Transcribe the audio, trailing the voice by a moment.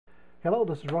Hello,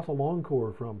 this is Russell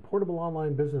Longcore from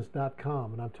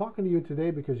PortableOnlineBusiness.com, and I'm talking to you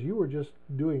today because you were just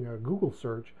doing a Google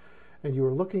search and you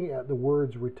were looking at the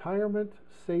words retirement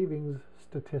savings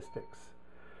statistics.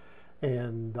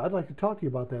 And I'd like to talk to you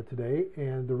about that today,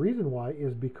 and the reason why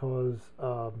is because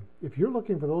if you're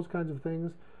looking for those kinds of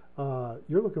things,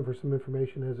 you're looking for some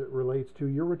information as it relates to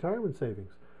your retirement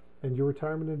savings and your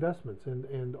retirement investments.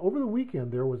 And over the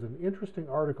weekend there was an interesting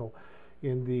article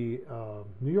in the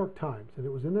New York Times, and it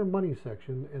was in their money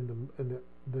section, and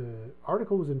the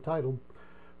article was entitled,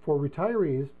 "For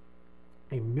Retirees,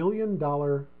 a $1 million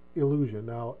Illusion."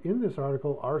 Now, in this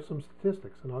article are some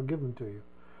statistics, and I'll give them to you.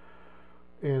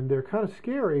 And they're kind of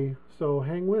scary, so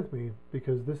hang with me,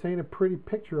 because this ain't a pretty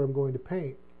picture I'm going to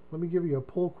paint. Let me give you a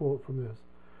pull quote from this.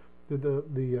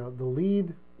 The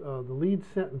lead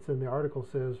sentence in the article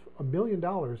says, "$1 million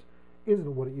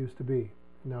isn't what it used to be."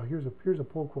 Now, here's a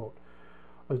pull quote.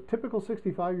 "A typical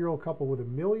 65-year-old couple with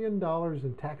 $1 million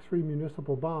in tax-free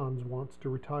municipal bonds wants to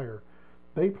retire.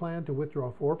 They plan to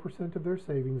withdraw 4% of their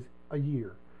savings a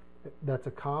year. That's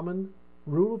a common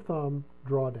rule of thumb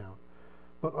drawdown.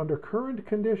 But under current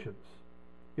conditions,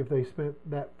 if they spent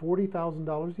that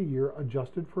 $40,000 a year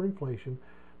adjusted for inflation,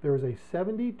 there is a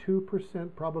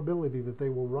 72% probability that they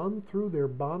will run through their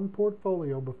bond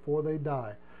portfolio before they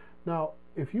die." Now,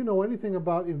 if you know anything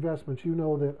about investments, you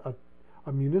know that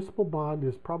a municipal bond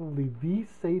is probably the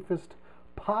safest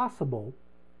possible,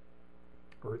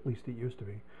 or at least it used to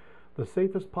be, the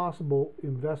safest possible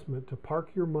investment to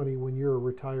park your money when you're a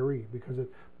retiree, because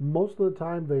most of the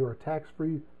time they are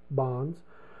tax-free bonds.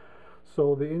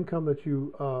 So the income that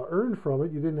you earned from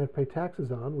it, you didn't have to pay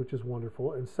taxes on, which is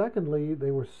wonderful. And secondly, they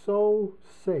were so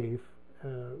safe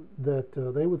that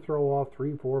they would throw off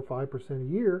 3, 4, 5% a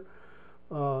year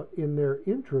in their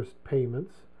interest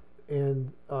payments.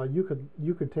 And you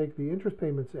could take the interest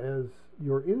payments as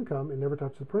your income and never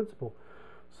touch the principal.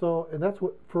 So, and that's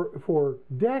what, for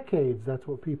decades, that's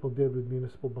what people did with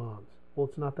municipal bonds. Well,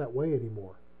 it's not that way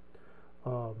anymore.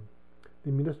 The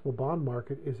municipal bond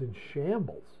market is in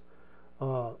shambles.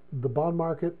 The bond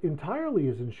market entirely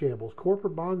is in shambles,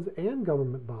 corporate bonds and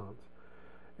government bonds.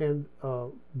 And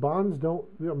bonds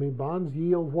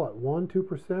yield what, 1,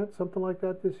 2%, something like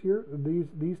that this year,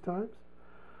 these times?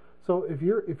 So if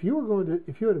you had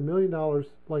 $1 million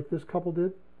like this couple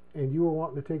did, and you were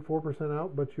wanting to take 4%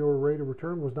 out, but your rate of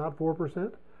return was not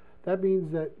 4%, that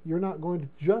means that you're not going to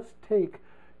just take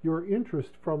your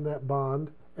interest from that bond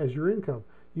as your income.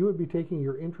 You would be taking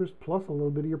your interest plus a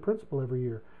little bit of your principal every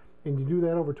year. And you do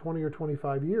that over 20 or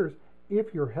 25 years.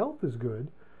 If your health is good,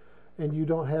 and you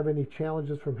don't have any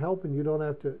challenges from health, and you don't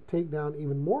have to take down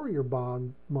even more of your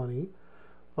bond money,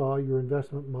 your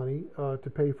investment money, to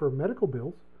pay for medical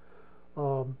bills,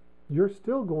 you're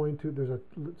still going to, there's a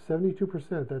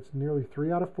 72%, that's nearly 3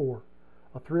 out of 4,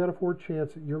 a 3 out of 4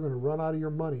 chance that you're going to run out of your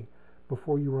money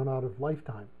before you run out of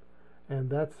lifetime. And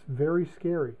that's very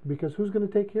scary, because who's going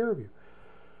to take care of you?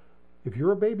 If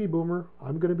you're a baby boomer,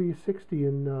 I'm going to be 60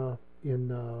 in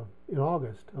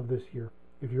August of this year.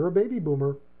 If you're a baby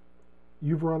boomer,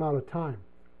 you've run out of time.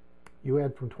 You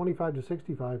had from 25 to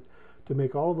 65 to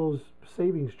make all of those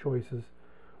savings choices,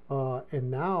 and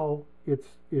now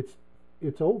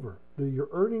it's over. Your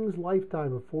earnings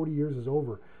lifetime of 40 years is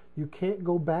over. You can't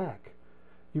go back.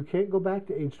 You can't go back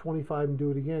to age 25 and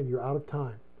do it again. You're out of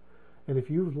time. And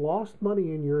if you've lost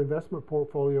money in your investment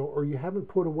portfolio, or you haven't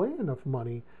put away enough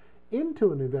money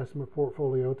into an investment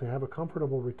portfolio to have a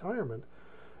comfortable retirement,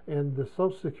 and the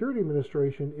Social Security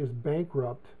Administration is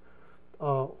bankrupt,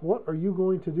 what are you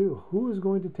going to do? Who is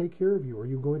going to take care of you? Are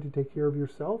you going to take care of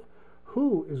yourself?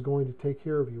 Who is going to take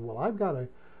care of you? Well, I've got a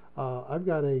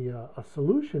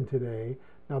solution today.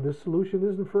 Now, this solution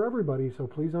isn't for everybody, so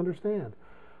please understand.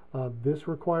 This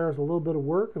requires a little bit of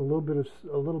work and a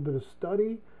little bit of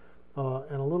study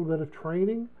and a little bit of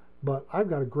training. But I've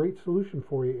got a great solution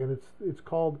for you, and it's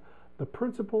called the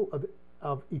principle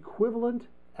of equivalent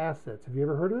assets. Have you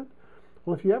ever heard of it?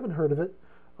 Well, if you haven't heard of it,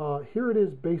 here it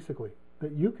is basically,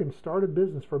 that you can start a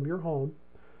business from your home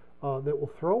that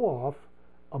will throw off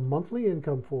a monthly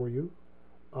income for you.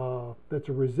 That's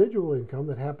a residual income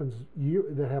that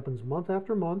happens month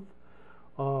after month,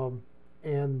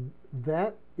 and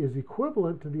that is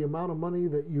equivalent to the amount of money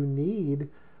that you need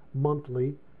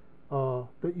monthly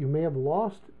that you may have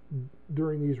lost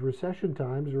during these recession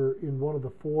times, or in one of the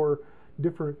 4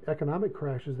 different economic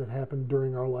crashes that happened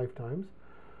during our lifetimes.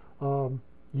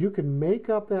 You can make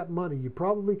up that money. You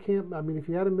probably can't. I mean, if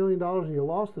you had $1 million and you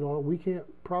lost it all, we can't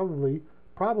probably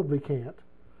can't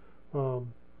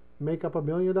make up $1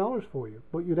 million for you.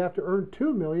 But you'd have to earn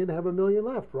 $2 million to have $1 million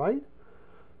left, right?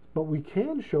 But we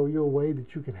can show you a way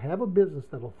that you can have a business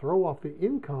that'll throw off the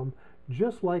income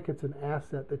just like it's an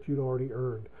asset that you'd already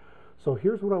earned. So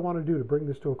here's what I want to do to bring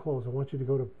this to a close. I want you to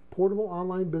go to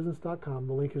portableonlinebusiness.com.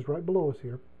 The link is right below us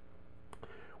here.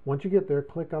 Once you get there,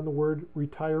 click on the word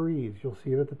retirees. You'll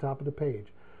see it at the top of the page.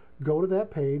 Go to that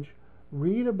page,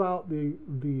 read about the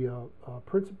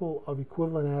principle of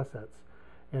equivalent assets,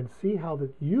 and see how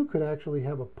that you could actually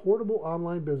have a portable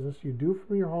online business you do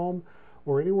from your home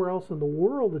or anywhere else in the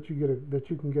world that you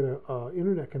can get a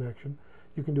internet connection.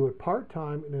 You can do it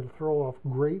part-time, and it'll throw off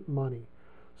great money.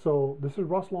 So this is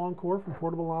Russ Longcore from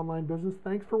Portable Online Business.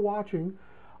 Thanks for watching.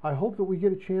 I hope that we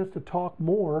get a chance to talk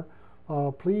more.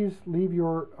 Please leave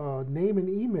your name and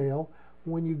email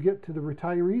when you get to the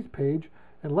retirees page,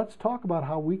 and let's talk about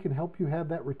how we can help you have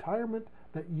that retirement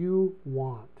that you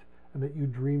want and that you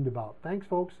dreamed about. Thanks,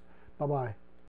 folks. Bye-bye.